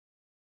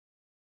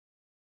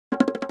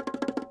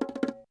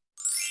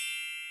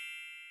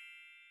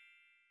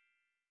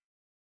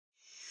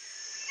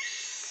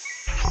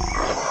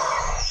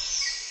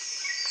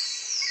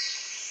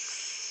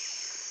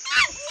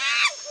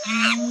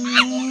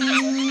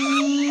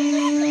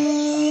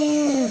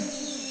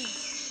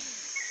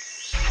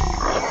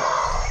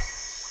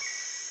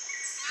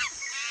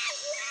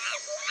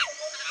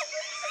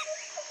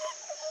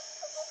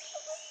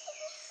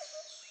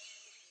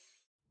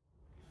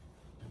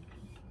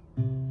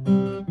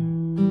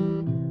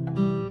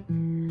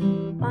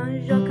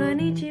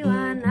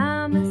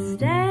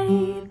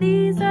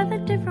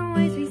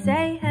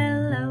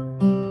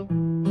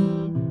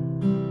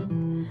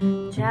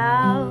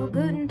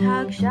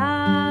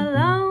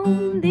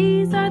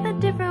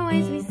different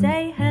ways we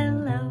say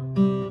hello.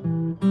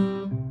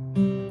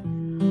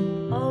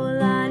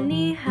 Hola,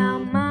 ni hao,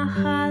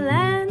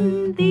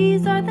 mahalen.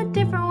 These are the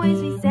different ways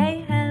we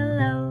say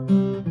hello.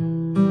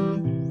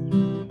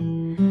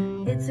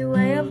 It's a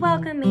way of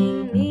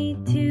welcoming me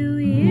to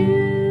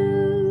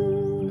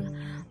you.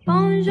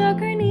 Bonjour,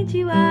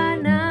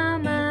 konnichiwa,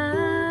 namaste.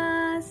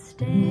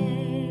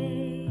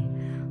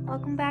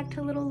 Welcome back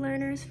to Little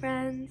Learners,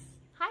 friends.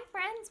 Hi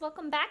friends,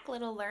 welcome back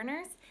little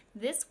learners.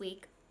 This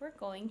week we're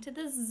going to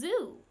the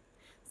zoo.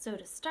 So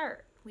to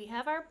start, we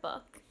have our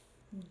book,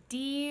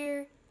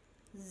 Dear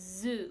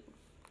Zoo.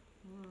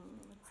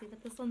 Let's see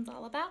what this one's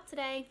all about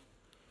today.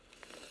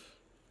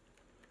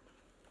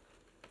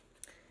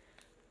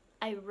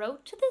 I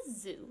wrote to the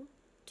zoo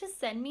to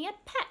send me a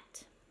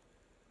pet.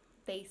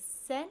 They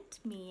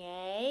sent me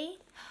a,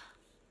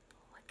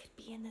 what could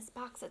be in this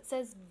box? It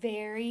says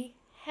very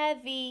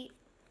heavy.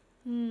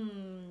 They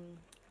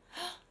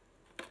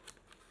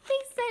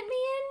sent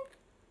me an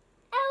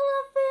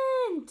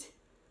elephant.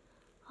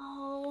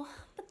 Oh,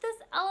 but this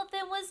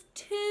elephant was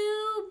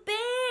too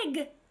big.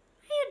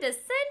 I had to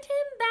send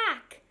him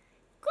back.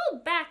 Go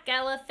back,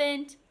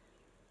 elephant.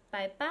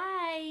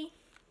 Bye-bye.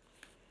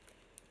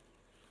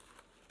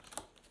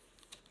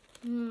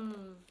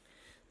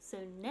 So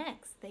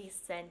next they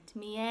sent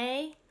me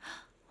a,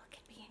 what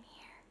could be in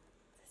here?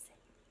 This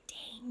is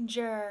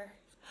danger.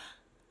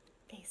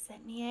 They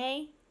sent me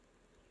a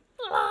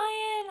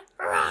lion.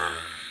 Rah!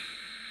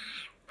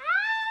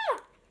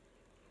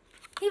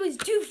 He was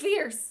too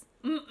fierce.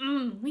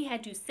 We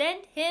had to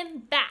send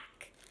him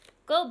back.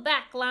 Go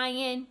back,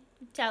 lion.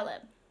 Tell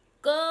him.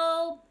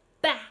 Go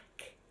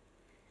back.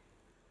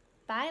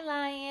 Bye,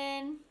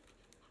 lion.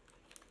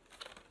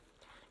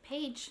 Turn a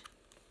page.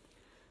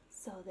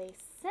 So they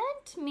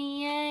sent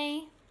me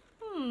a,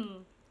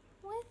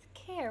 with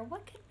care.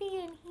 What could be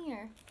in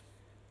here?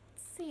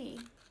 Let's see.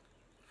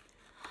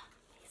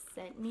 They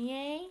sent me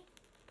a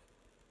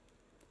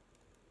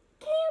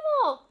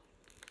camel.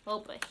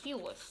 Oh, but he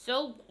was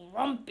so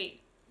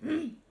grumpy.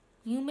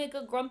 You make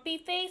a grumpy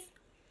face?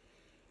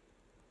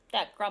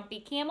 That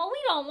grumpy camel, we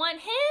don't want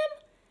him.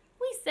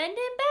 We send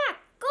him back.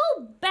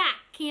 Go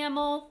back,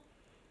 camel.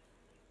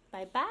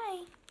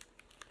 Bye-bye.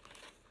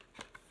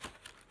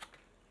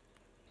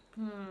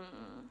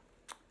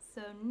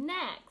 So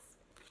next,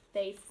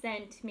 they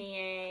sent me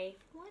a,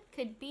 what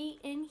could be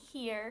in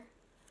here?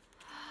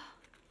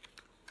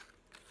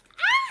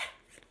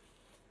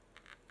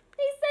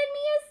 They sent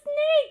me a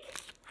snake.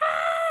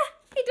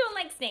 I don't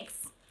like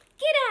snakes.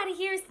 Get out of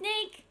here,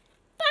 snake.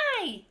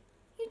 Bye.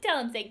 You tell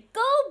him, say,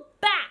 go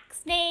back,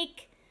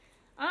 snake.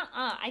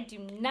 I do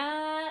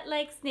not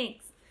like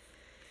snakes.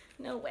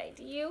 No way,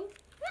 do you?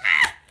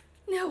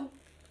 No.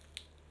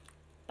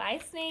 Bye,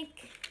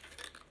 snake.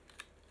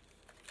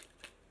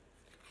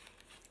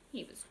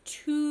 He was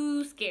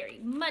too scary.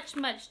 Much,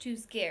 much too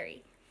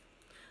scary.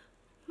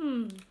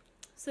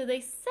 So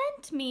they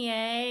sent me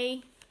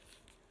a,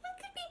 what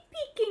could be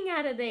peeking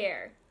out of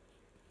there?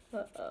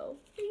 Uh-oh.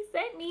 He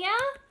sent me a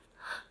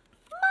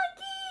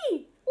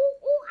monkey.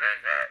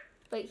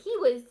 But he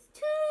was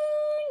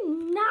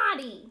too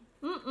naughty.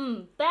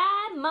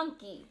 Bad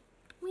monkey.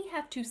 We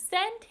have to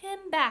send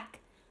him back.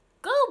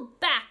 Go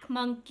back,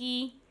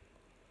 monkey.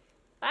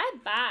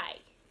 Bye-bye.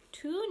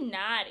 Too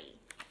naughty.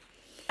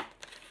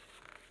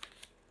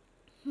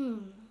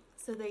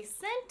 So they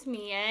sent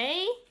me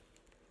a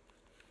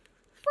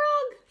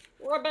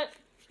frog. Rabbit.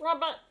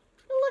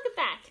 Look at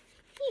that.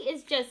 He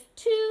is just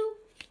too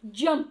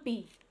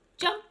jumpy.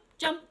 Jump,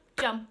 jump,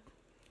 jump.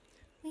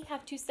 We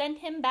have to send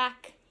him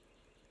back.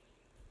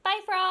 Bye,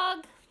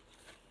 frog.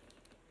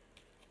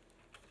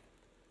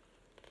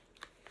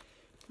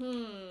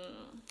 The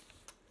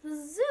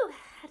zoo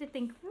had to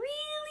think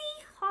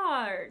really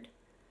hard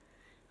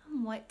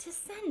on what to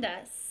send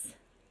us.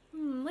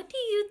 What do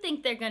you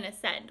think they're gonna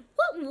send?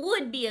 What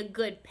would be a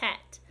good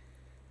pet?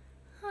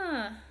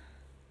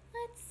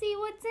 Let's see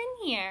what's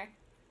in here.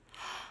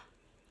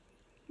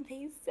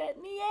 They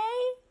sent me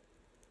a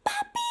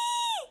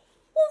puppy!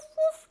 Woof,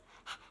 woof.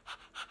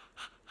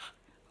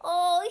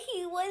 Oh,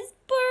 he was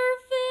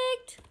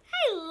perfect.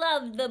 I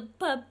love the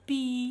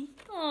puppy.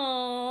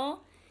 Aw,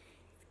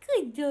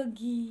 good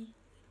doggy.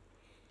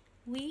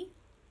 We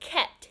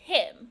kept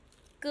him.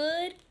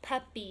 Good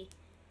puppy.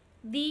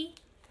 The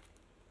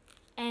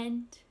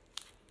end.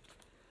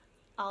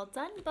 All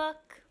done,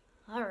 book.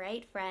 All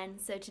right,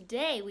 friends. So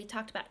today we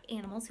talked about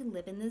animals who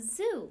live in the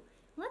zoo.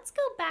 Let's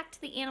go back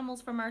to the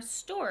animals from our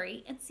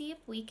story and see if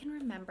we can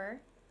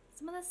remember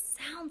some of the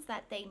sounds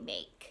that they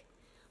make.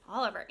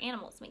 All of our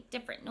animals make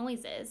different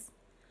noises.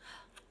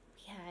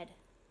 We had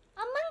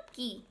a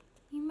monkey.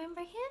 You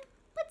remember him?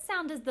 What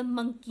sound does the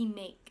monkey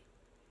make?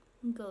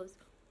 He goes,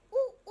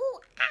 ooh, ooh,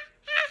 ah,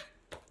 ah.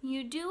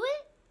 You do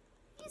it?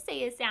 You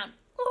say a sound,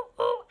 ooh,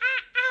 ooh,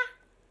 ah, ah.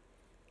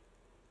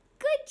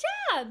 Good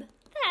job.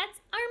 That's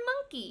our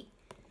monkey.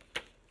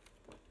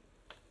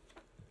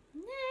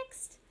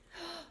 Next.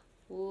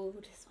 Ooh,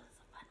 this one's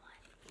a fun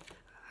one.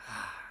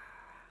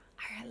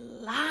 Our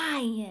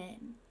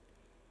lion.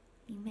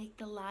 You make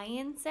the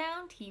lion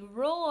sound? He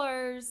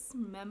roars,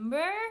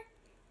 remember?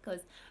 Goes,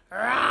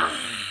 "Rawr."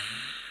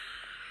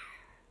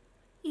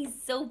 He's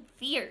so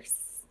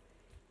fierce.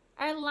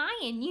 Our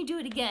lion, you do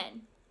it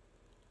again.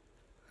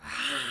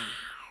 Rawr.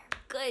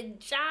 Good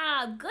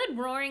job. Good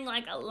roaring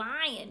like a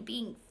lion,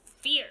 being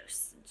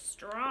fierce and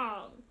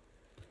strong.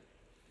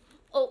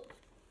 Oh,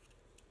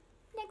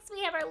 next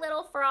we have our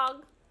little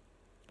frog.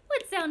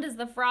 What sound does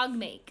the frog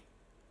make?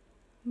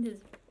 He does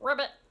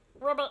ribbit,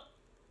 ribbit.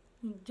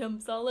 He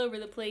jumps all over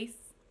the place.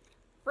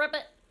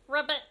 Ribbit,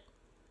 ribbit.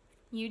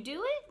 You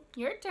do it?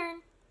 Your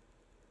turn.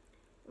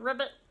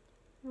 Ribbit,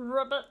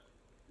 ribbit.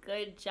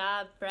 Good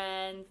job,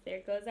 friends. There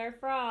goes our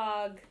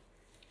frog.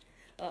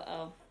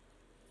 Uh-oh.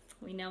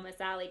 We know Miss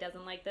Allie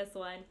doesn't like this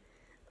one.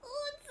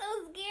 Oh, it's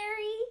so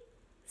scary.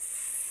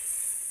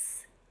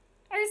 Sss.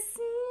 Our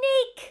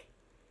snake.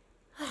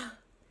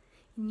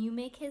 Can you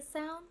make his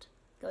sound?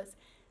 Goes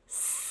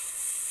sss.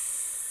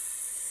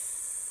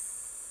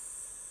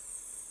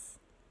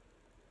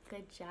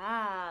 Good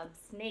job.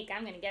 Snake,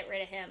 I'm going to get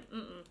rid of him.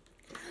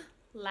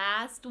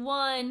 Last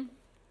one.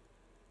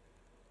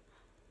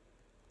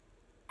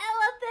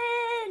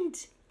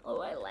 Elephant.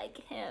 Oh, I like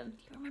him.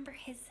 Do you remember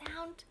his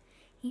sound?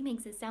 He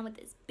makes his sound with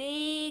this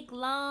big,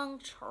 long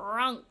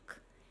trunk.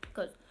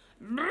 Goes,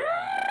 brrr.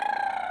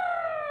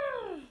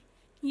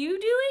 You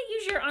do it?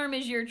 Use your arm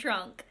as your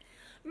trunk.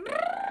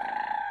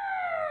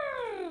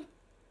 Brrr.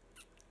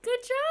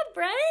 Good job,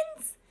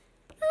 friends.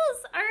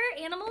 Those are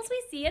animals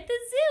we see at the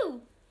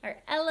zoo. Our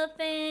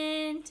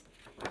elephant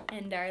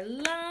and our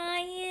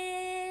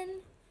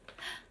lion.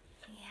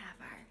 We have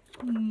our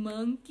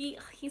monkey.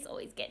 Oh, he's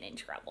always getting in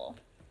trouble.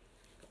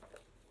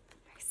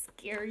 Our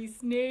scary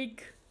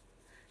snake.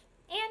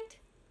 And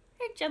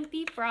our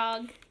jumpy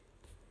frog.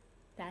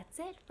 That's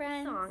it,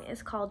 friends. The song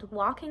is called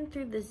Walking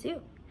Through the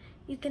Zoo.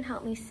 You can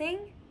help me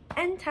sing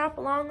and tap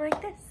along like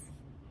this.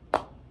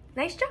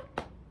 Nice job.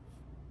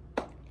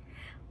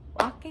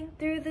 Walking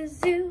through the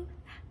zoo,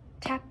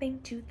 tapping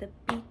to the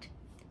beat.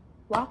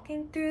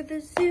 Walking through the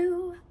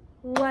zoo,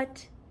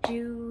 what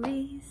do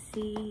we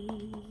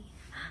see?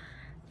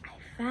 I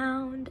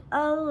found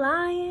a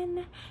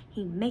lion,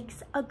 he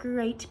makes a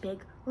great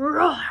big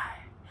roar.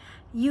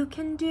 You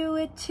can do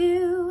it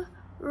too.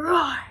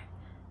 Roar,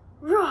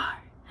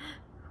 roar,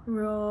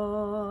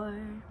 roar.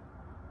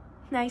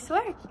 Nice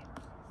work.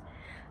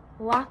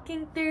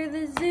 Walking through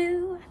the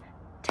zoo,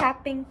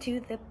 tapping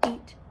to the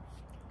beat.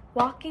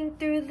 Walking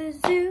through the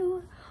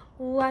zoo,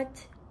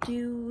 what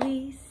do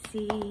we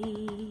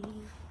see?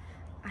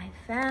 I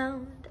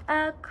found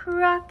a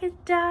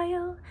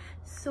crocodile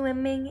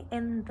swimming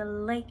in the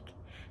lake.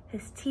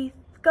 His teeth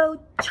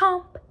go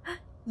chomp.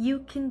 You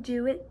can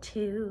do it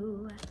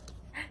too.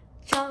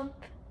 Chomp,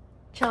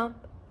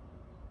 chomp,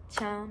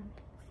 chomp.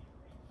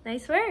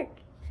 Nice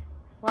work.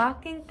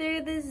 Walking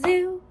through the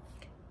zoo,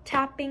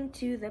 tapping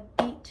to the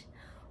beat.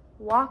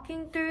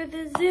 Walking through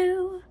the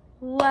zoo,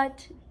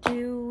 what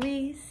do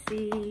we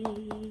see?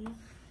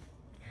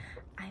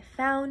 I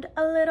found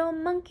a little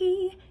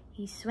monkey.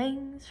 He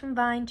swings from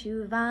vine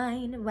to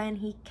vine. When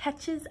he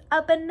catches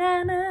a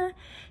banana,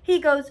 he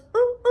goes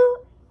ooh,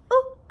 ooh,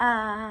 ooh,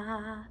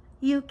 ah.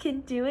 You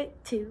can do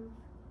it too.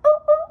 Ooh,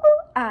 ooh,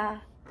 ooh,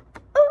 ah.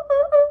 Ooh,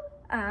 ooh, ooh,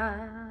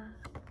 ah.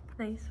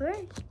 Nice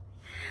work.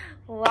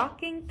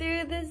 Walking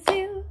through the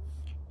zoo,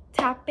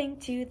 tapping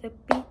to the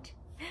beat.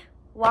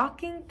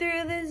 Walking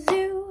through the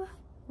zoo,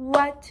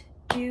 what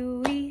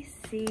do we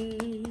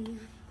see?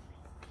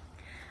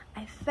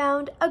 I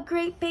found a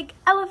great big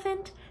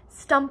elephant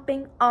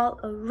stomping all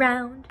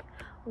around.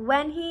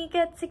 When he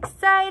gets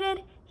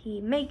excited, he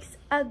makes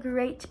a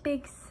great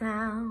big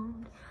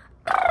sound.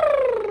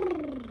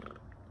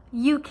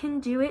 You can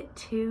do it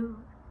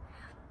too.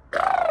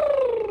 Let's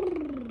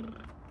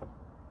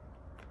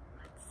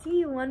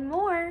see one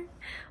more.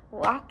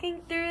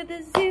 Walking through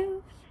the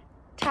zoo,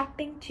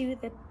 tapping to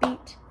the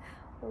beat.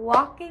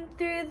 Walking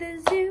through the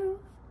zoo,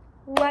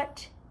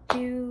 what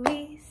do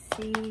we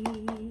see?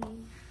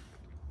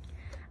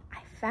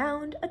 I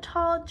found a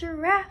tall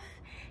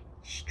giraffe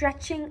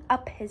stretching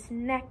up his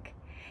neck.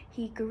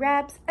 He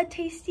grabs a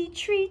tasty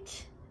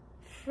treat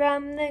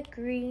from the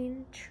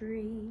green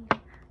tree.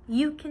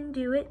 You can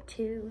do it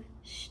too.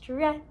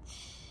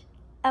 Stretch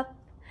up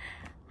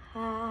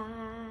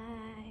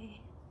high.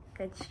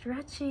 Good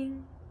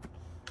stretching.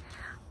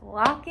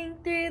 Walking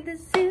through the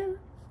zoo,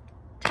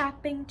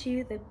 tapping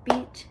to the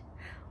beat.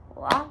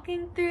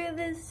 Walking through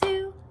the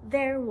zoo,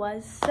 there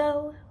was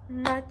so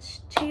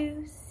much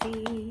to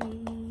see.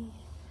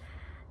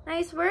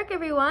 Nice work,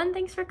 everyone.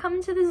 Thanks for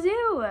coming to the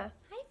zoo. Hi,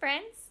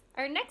 friends.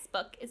 Our next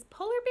book is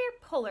Polar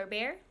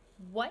Bear,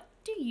 What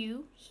Do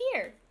You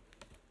Hear?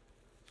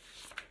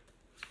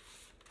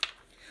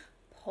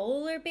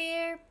 Polar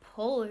Bear,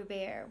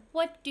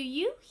 what do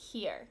you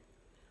hear?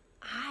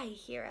 I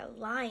hear a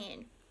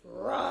lion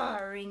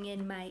roaring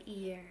in my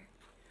ear.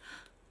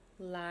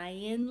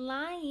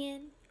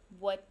 Lion,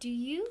 what do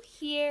you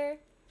hear?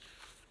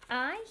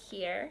 I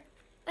hear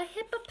a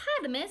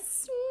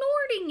hippopotamus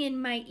snorting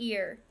in my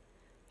ear.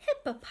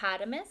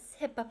 Hippopotamus,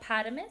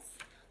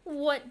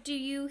 what do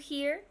you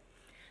hear?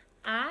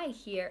 I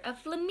hear a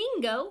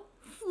flamingo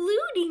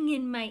fluting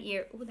in my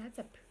ear. Oh, that's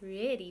a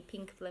pretty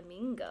pink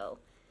flamingo.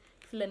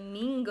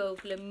 Flamingo,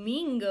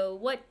 flamingo,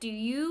 what do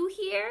you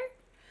hear?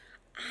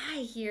 I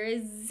hear a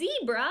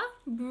zebra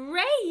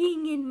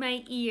braying in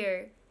my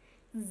ear.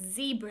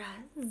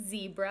 Zebra,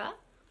 zebra,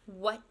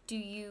 what do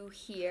you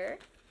hear?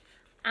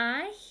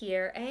 I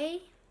hear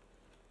a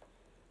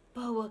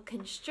boa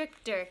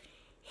constrictor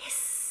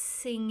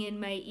hissing in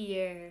my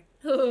ear.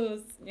 Oh,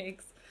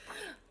 snakes.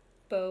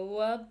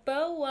 Boa,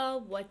 boa,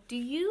 what do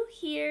you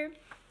hear?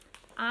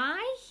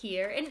 I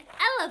hear an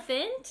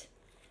elephant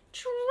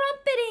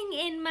trumpeting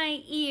in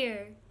my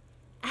ear.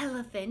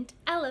 Elephant,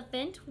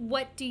 elephant,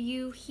 what do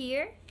you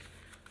hear?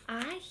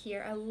 I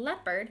hear a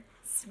leopard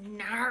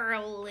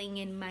snarling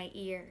in my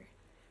ear.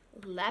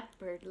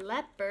 Leopard,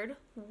 leopard,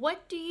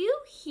 what do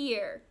you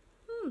hear?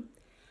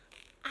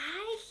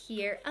 I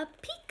hear a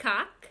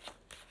peacock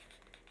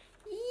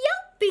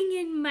yelping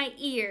in my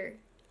ear.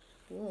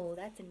 Oh,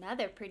 that's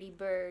another pretty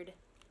bird.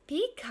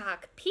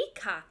 Peacock,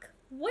 peacock,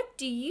 what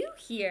do you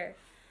hear?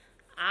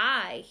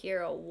 I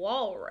hear a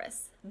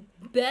walrus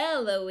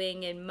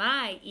bellowing in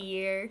my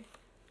ear.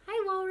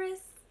 Hi,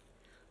 walrus.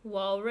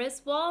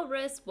 Walrus,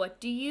 walrus, what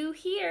do you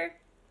hear?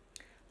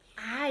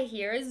 I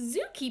hear a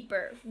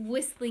zookeeper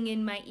whistling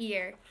in my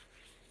ear.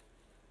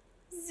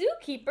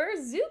 Zookeeper,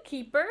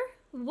 zookeeper,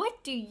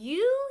 what do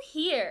you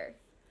hear?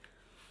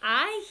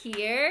 I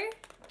hear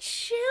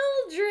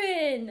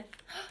children.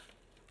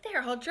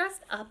 They're all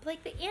dressed up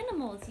like the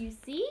animals, you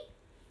see?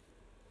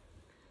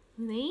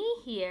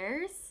 Lee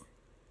hears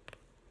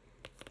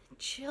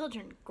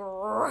children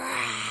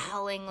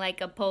growling like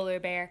a polar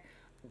bear.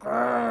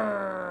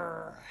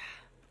 Grrr.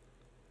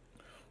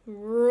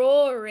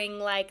 Roaring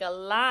like a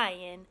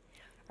lion.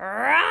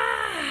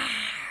 Rawr.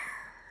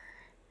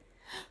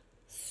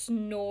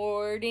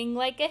 Snorting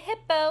like a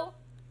hippo.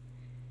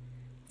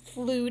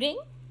 Fluting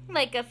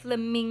like a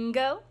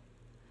flamingo.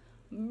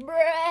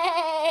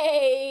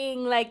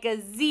 Braying like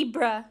a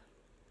zebra.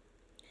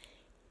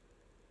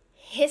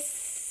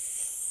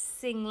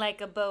 Hissing like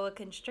a boa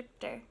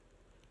constrictor.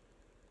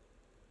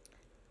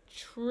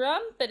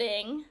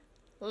 Trumpeting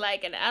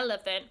like an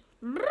elephant.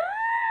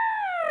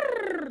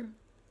 Brrr.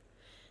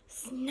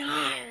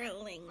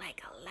 Snarling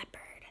like a leopard.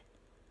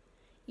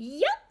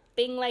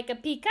 Yelping like a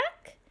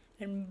peacock.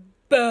 And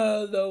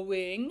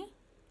bellowing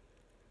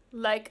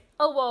like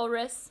a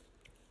walrus.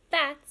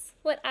 That's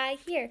what I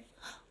hear.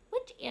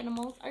 Which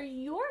animals are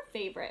your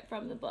favorite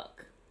from the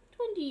book? Which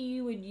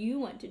one would you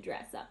want to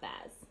dress up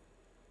as?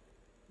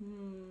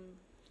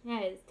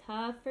 That is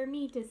tough for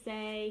me to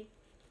say.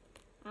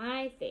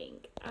 I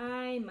think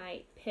I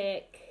might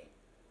pick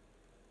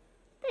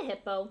the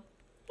hippo.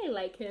 I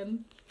like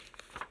him.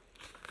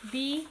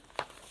 The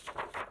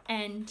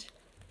end.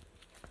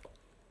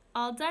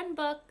 All done,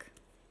 book.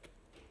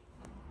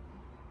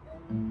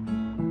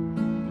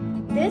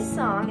 This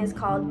song is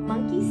called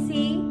Monkey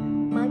See,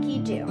 Monkey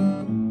Do.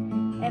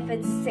 If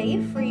it's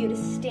safe for you to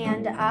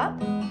stand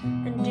up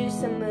and do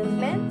some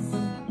movements,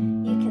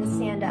 you can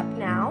stand up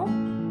now,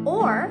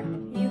 or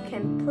you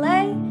can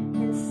play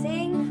and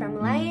sing from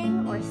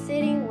laying or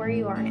sitting where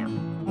you are now.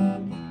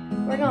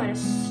 We're going to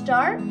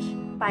start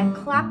by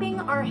clapping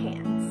our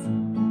hands.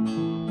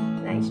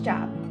 Nice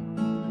job.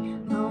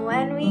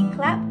 When we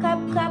clap, clap,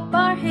 clap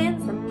our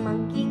hands, the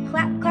monkey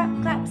clap, clap,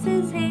 claps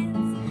his hands.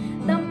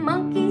 The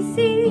monkey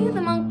see,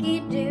 the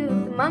monkey do,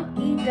 the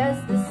monkey does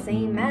the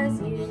same as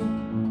you.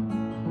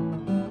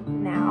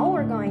 Now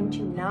we're going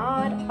to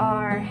nod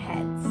our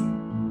heads.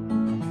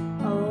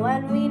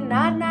 When we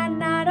nod, nod,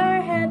 nod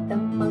our head, the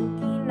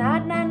monkey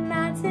nod, nod,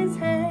 nods his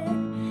head.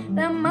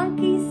 The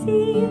monkey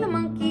see, the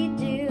monkey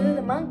do,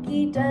 the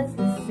monkey does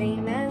the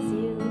same as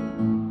you.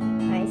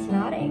 Nice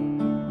nodding.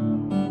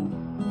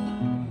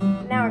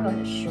 Now we're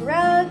going to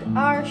shrug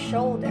our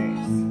shoulders.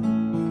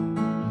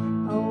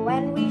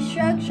 When we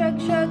shrug, shrug,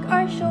 shrug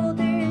our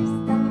shoulders,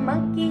 the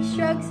monkey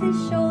shrugs his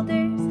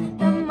shoulders.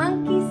 The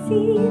monkey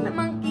see, the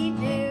monkey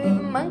do,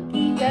 the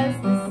monkey does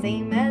the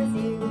same as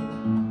you.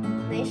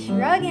 Nice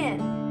shrugging.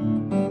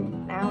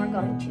 Now we're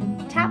going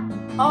to tap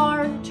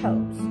our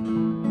toes.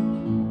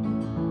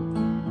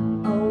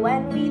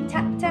 When we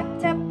tap, tap,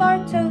 tap our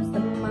toes, the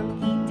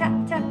monkey tap,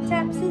 tap,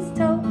 taps his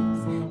toes.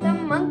 The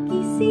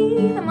monkey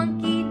see, the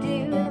monkey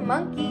do, the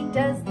monkey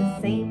does the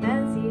same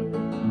as you.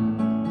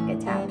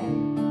 Good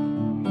tapping.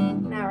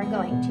 Now we're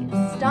going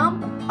to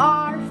stomp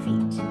our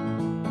feet.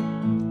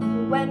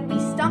 When we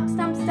stomp,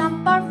 stomp,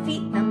 stomp our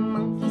feet, the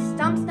monkey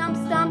stomp, stomp,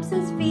 stomps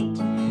his feet.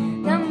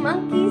 The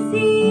monkey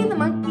see, the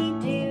monkey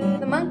do,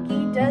 the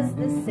monkey does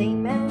the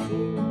same as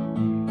you.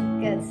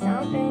 Good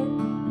stomping.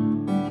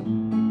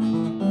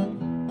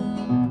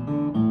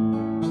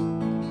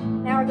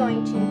 Now we're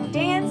going to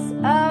dance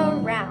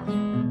around.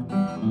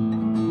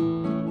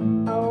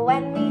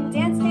 When we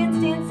dance, dance,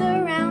 dance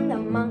around, the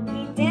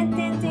monkey dance,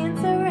 dance,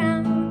 dance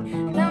around.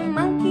 The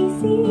monkey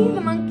see,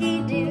 the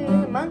monkey do,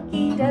 the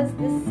monkey does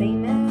the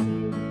same as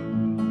you.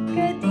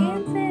 Good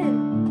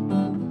dancing.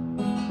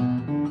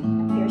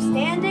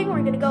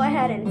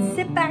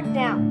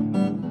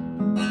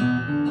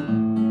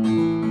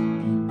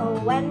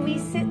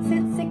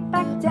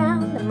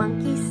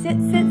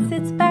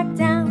 sits back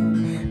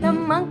down. The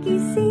monkey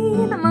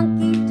see, the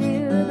monkey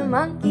do, the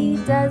monkey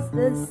does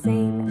the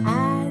same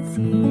as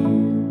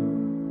you.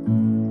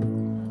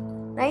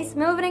 Nice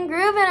moving and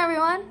grooving,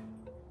 everyone.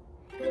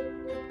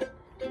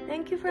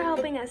 Thank you for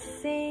helping us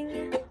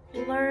sing,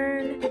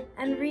 learn,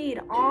 and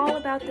read all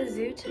about the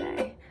zoo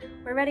today.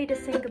 We're ready to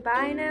say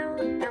goodbye now,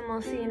 and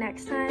we'll see you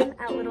next time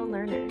at Little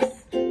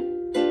Learners.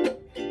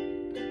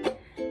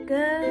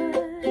 Good.